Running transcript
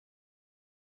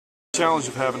Challenge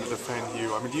of having to defend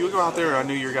you. I mean, do you go out there? I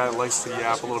knew you're a guy that likes to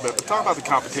yap a little bit, but talk about the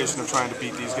competition of trying to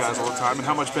beat these guys all the time and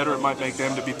how much better it might make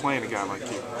them to be playing a guy like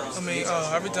you. I mean,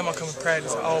 every time I come to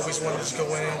practice, I always want to just go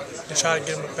in and try to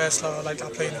get them the best. Like I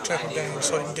play in the triple game,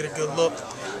 so they can get a good look.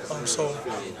 So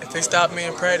if they stop me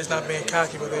in practice, not being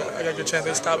cocky, but I got a good chance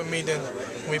they stopping me, then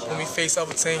when we face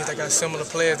other teams that got similar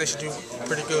players, they should do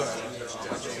pretty good.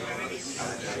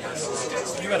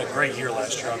 You had a great year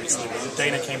last year, obviously.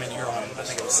 Dana came in here on, I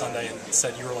think it was Sunday, and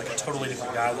said you were like a totally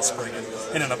different guy this spring,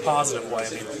 and in a positive way. I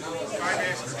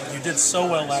mean, you did so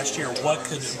well last year. What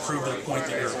could improve to the point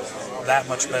that you're that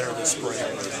much better this spring?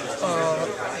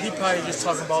 He probably just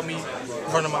talking about me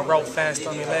running my route fast.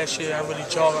 I mean, last year I really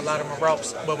jogged a lot of my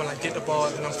routes, but when I get the ball,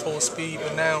 then I'm full speed.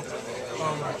 But now,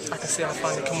 I can say I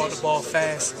finally come out the ball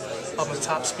fast. I'm a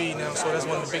top speed now, so that's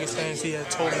one of the biggest things he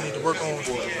had told me I need to work on.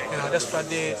 And that's what I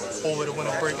did over the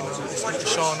winter break, and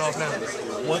it's showing off now.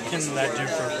 What can that do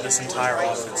for this entire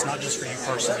offense, not just for you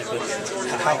personally, but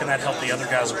how can that help the other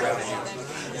guys around you?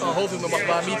 Hopefully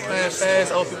by me playing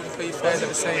fast, other people can play fast at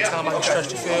the same time. I can stretch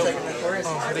the field.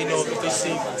 They know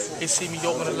if they see me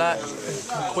open a lot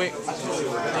and quick,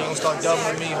 they're going to start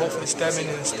doubling me. Hopefully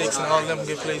Stedman and Sticks and all of them can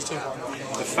get plays too.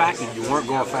 The fact that you weren't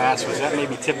going fast, was that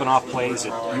maybe tipping off plays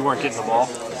that you weren't getting the ball?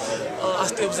 I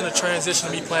still was in a transition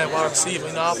to me playing wide receiver.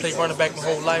 You know, I played running back my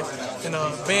whole life. And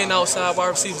being outside wide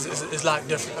receiver is a lot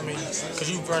different. I mean,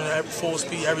 because you run at full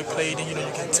speed every play, then you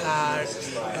get tired.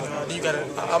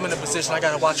 And I'm in a position I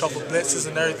got to watch out for blitzes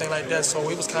and everything like that. So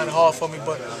it was kind of hard for me,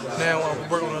 but now I'm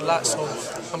working on a lot, so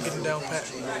I'm getting down pat.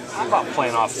 How about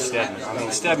playing off of Stedman? I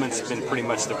mean, Stedman's been pretty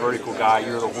much the vertical guy.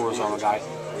 You're the horizontal guy.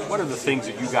 What are the things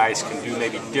that you guys can do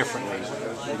maybe differently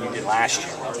than you did last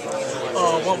year?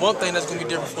 One thing that's going to be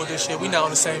different for this year, we're not on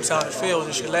the same side of the field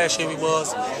this year. Last year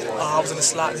I was in the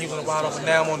slot and he was in the wide open.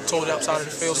 Now I'm on the total outside of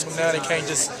the field, so now they can't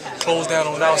just close down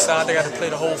on the outside. They got to play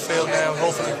the whole field now.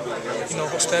 Hopefully,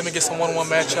 Stedman gets some one-on-one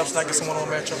matchups, and I get some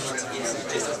one-on-one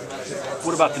matchups.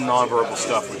 What about the nonverbal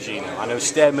stuff with Gino? I know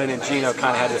Stedman and Gino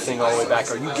kind of had their thing all the way back.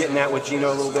 Are you getting that with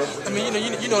Gino a little bit? I mean,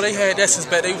 they had that since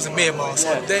back they was a mid-mall, so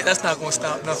that's not going to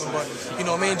stop nothing.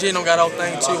 But me and Gino got our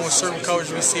thing too. On certain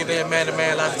coverage we see they're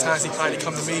man-to-man, a lot of times he probably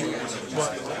come to me.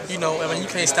 But I mean, you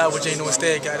can't stop with Gino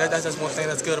instead, guy. That's just one thing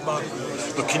that's good about him.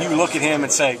 But can you look at him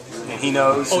and say, and he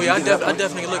knows? Oh yeah, I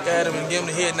definitely look at him and give him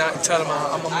the head nod and tell him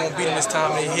I'm going to beat him this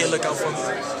time, and he'll look out for me.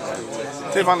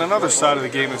 Tavon, another side of the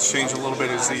game that's changed a little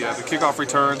bit is the kickoff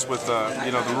returns with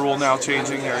the rule now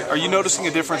changing. Are you noticing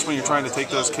a difference when you're trying to take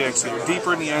those kicks? You're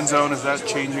deeper in the end zone. Is that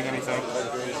changing anything?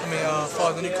 I mean, as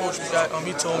far as the new coach we got,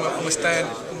 he told me I'm going to stand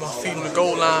with my feet on the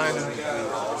goal line.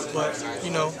 But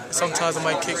sometimes I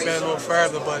might kick back a little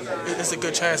further, but it's a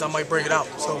good chance I might bring it out.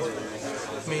 So,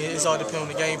 I mean, it's all depending on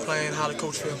the game plan, how the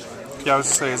coach feels. Yeah, I was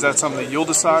going to say, is that something that you'll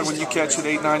decide when you catch it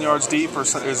 8-9 yards deep, or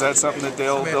is that something that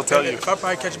they'll tell you? If I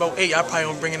probably catch about 8, I probably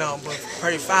won't bring it out. But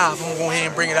probably 5, I'm going to go ahead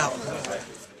and bring it out.